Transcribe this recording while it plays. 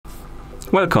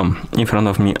Welcome. In front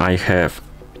of me I have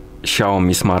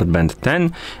XIAOMI Smart Band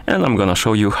 10 and I'm gonna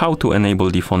show you how to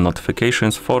enable the phone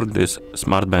notifications for this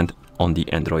smart band on the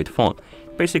Android phone.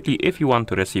 Basically, if you want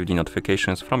to receive the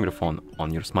notifications from your phone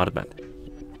on your smart band.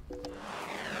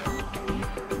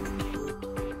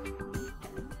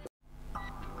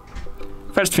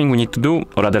 First thing we need to do,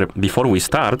 or rather before we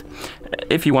start,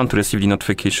 if you want to receive the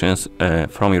notifications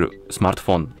from your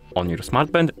smartphone on your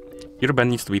smart band, your band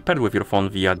needs to be paired with your phone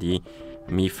via the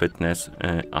Mi Fitness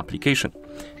application.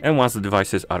 And once the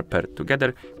devices are paired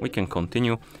together, we can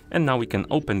continue. And now we can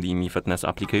open the Mi Fitness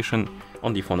application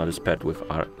on the phone that is paired with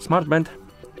our smart band.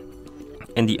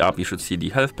 In the app, you should see the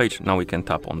health page. Now we can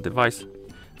tap on device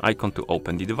icon to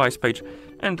open the device page.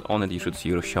 And on it, you should see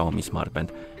your XIAOMI Smart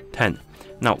Band 10.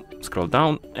 Now scroll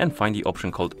down and find the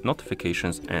option called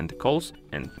notifications and calls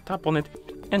and tap on it.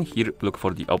 And here look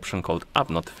for the option called app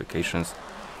notifications.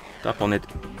 Tap on it.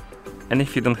 And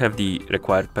if you don't have the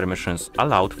required permissions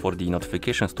allowed for the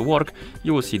notifications to work,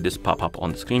 you will see this pop-up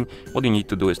on the screen. What you need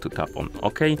to do is to tap on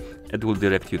OK. It will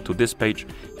direct you to this page.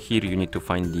 Here you need to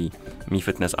find the Mi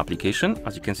Fitness application.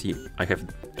 As you can see, I have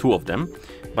two of them.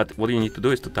 But what you need to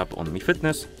do is to tap on Mi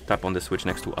Fitness, tap on the switch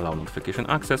next to Allow Notification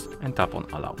Access, and tap on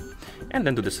Allow. And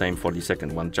then do the same for the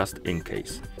second one, just in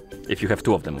case. If you have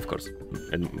two of them, of course.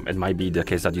 It might be the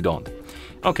case that you don't.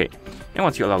 Okay, and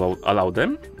once you allow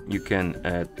them, you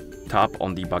can tap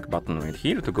on the back button right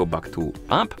here to go back to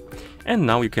app, and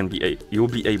now you'll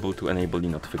be able to enable the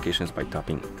notifications by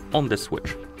tapping on the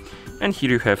switch. And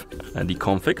here you have the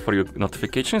config for your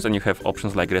notifications, and you have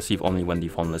options like receive only when the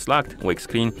phone is locked, wake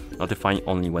screen, notify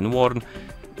only when worn.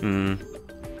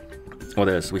 What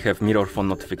else? We have mirror phone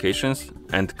notifications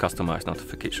and customized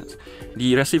notifications.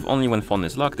 The receive only when phone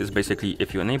is locked is basically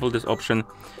if you enable this option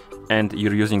and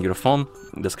you're using your phone,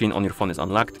 the screen on your phone is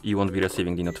unlocked, you won't be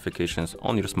receiving the notifications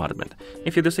on your smart band.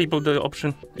 If you disable the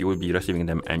option, you will be receiving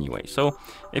them anyway. So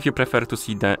if you prefer to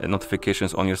see the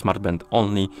notifications on your smart band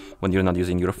only when you're not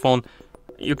using your phone,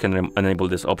 you can enable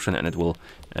this option and it will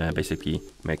basically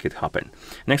make it happen.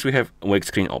 Next we have wake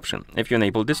screen option. If you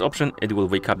enable this option, it will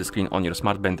wake up the screen on your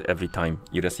smart band every time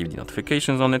you receive the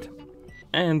notifications on it.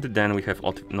 And then we have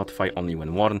notify only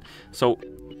when worn. So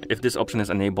if this option is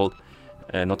enabled,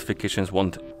 notifications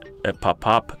won't pop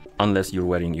up unless you're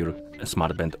wearing your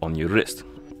smart band on your wrist.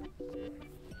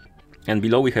 And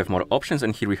below we have more options,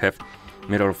 and here we have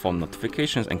mirror phone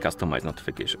notifications and customized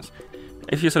notifications.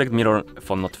 If you select mirror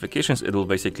phone notifications, it will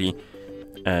basically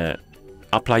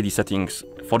apply the settings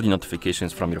for the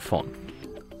notifications from your phone.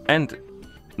 And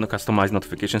customized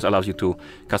notifications allows you to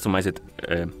customize it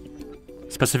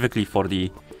specifically for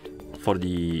the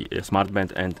smart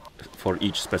band and for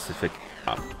each specific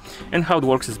app. And how it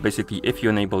works is basically if you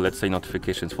enable, let's say,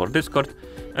 notifications for Discord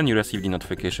and you receive the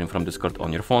notification from Discord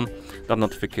on your phone, that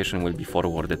notification will be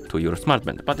forwarded to your smart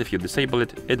band. But if you disable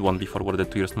it, it won't be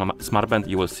forwarded to your smart band.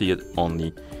 You will see it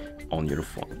only on your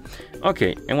phone.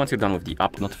 Okay, and once you're done with the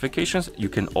app notifications, you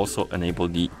can also enable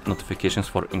the notifications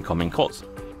for incoming calls.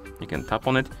 You can tap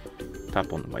on it,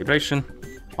 tap on vibration,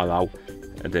 allow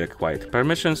the required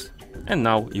permissions, and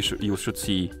now you should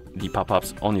see the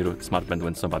pop-ups on your smart band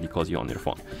when somebody calls you on your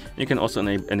phone. You can also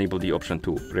enable the option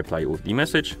to reply with the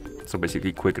message, so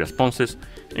basically quick responses.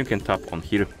 You can tap on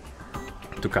here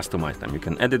to customize them. You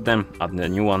can edit them, add a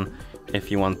new one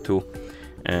if you want to.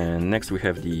 And next we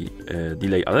have the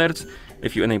delay alerts.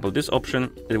 If you enable this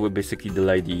option, it will basically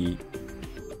delay the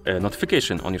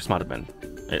notification on your smart band,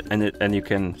 and you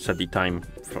can set the time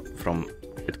from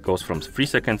it goes from 3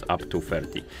 seconds up to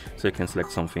 30. So you can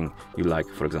select something you like,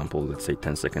 for example, let's say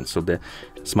 10 seconds. So the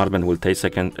smart band will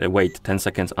wait 10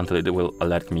 seconds until it will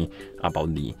alert me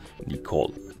about the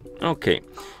call. Okay,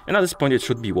 and at this point it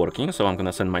should be working. So I'm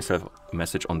gonna send myself a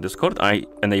message on Discord. I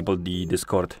enabled the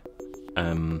Discord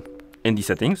in the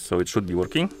settings, so it should be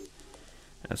working.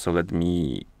 So let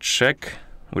me check.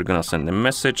 We're gonna send a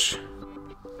message.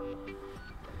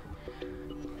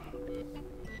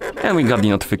 And we got the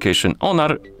notification on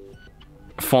our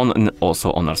phone and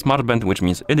also on our smart band, which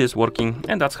means it is working.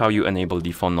 And that's how you enable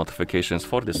the phone notifications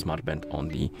for the smart band on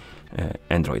the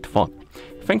Android phone.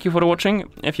 Thank you for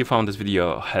watching. If you found this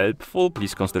video helpful,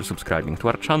 please consider subscribing to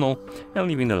our channel and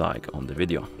leaving a like on the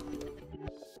video.